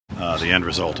The end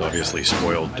result obviously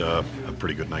spoiled a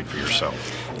pretty good night for yourself.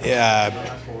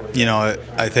 Yeah,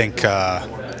 I think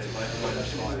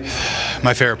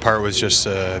my favorite part was just,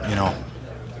 for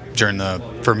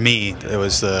me, it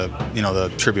was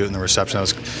the tribute and the reception that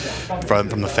was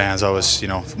from the fans. That was,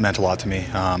 meant a lot to me.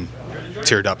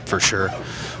 Teared up for sure.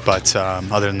 But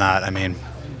other than that,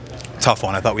 tough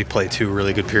one. I thought we played 2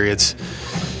 really good periods.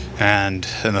 And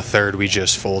in the third, we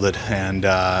just folded, and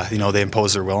they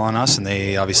imposed their will on us. And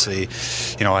they obviously,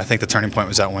 I think the turning point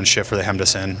was that one shift where they hemmed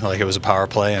us in, like it was a power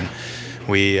play, and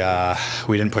we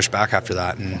didn't push back after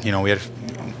that. And we had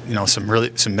some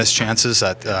missed chances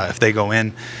that if they go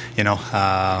in,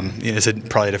 it's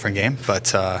probably a different game.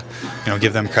 But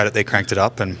give them credit, they cranked it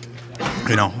up, and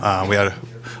we had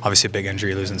obviously a big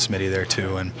injury, losing Smitty there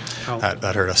too, and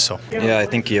that hurt us. So yeah, I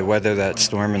think you weather that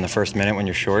storm in the first minute when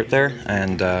you're short there,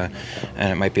 and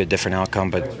it might be a different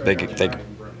outcome, but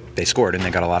they scored and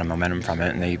they got a lot of momentum from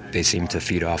it, and they seemed to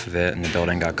feed off of it, and the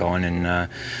building got going,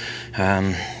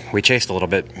 and we chased a little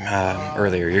bit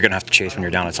earlier. You're going to have to chase when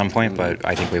you're down at some point, but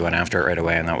I think we went after it right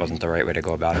away, and that wasn't the right way to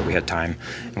go about it. We had time,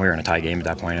 and we were in a tie game at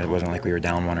that point. It wasn't like we were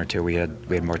down 1 or 2. We had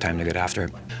more time to get after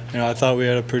it. I thought we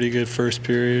had a pretty good first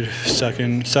period,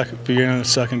 beginning of the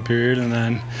second period, and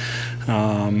then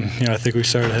I think we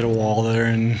started to hit a wall there,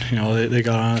 and they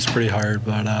got on us pretty hard.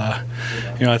 But I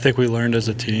think we learned as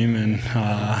a team, and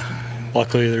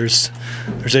luckily there's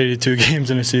 82 games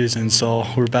in a season, so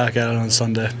we're back at it on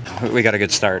Sunday. We got a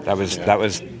good start. That was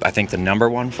I think the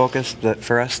 #1 focus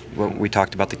for us. We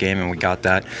talked about the game and we got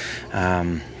that.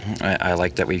 I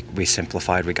like that we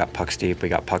simplified. We got pucks deep. We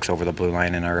got pucks over the blue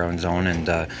line in our own zone, and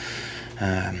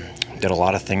did a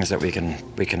lot of things that we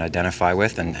can identify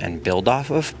with and build off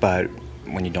of. But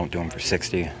when you don't do them for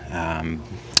 60,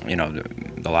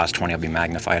 the last 20 will be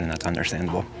magnified, and that's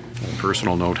understandable. On a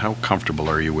personal note, how comfortable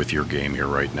are you with your game here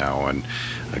right now? And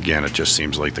again, it just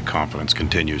seems like the confidence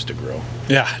continues to grow.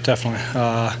 Yeah, definitely.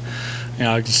 I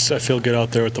feel good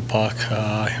out there with the puck.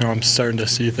 I'm starting to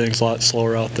see things a lot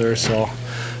slower out there, so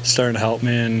it's starting to help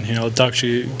me. And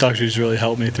Duckshy's really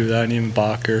helped me through that, and even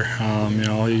Bacher.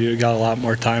 You got a lot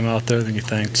more time out there than you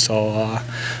think, so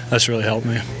that's really helped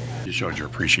me. You showed your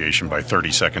appreciation by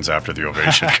 30 seconds after the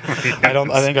ovation.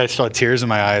 I think I saw tears in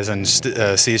my eyes, and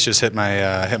Cease just hit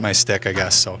my stick, I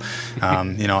guess. So,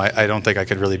 I don't think I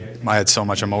could really. I had so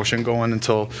much emotion going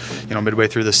until midway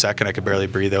through the second. I could barely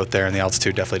breathe out there, and the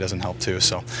altitude definitely doesn't help too.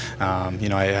 So,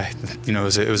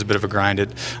 it was a bit of a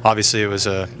grind. Obviously it was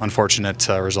an unfortunate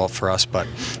result for us, but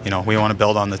we want to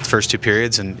build on the first 2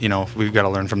 periods, and we've got to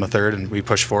learn from the third, and we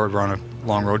push forward. We're on a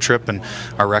long road trip, and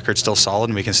our record's still solid,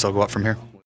 and we can still go up from here.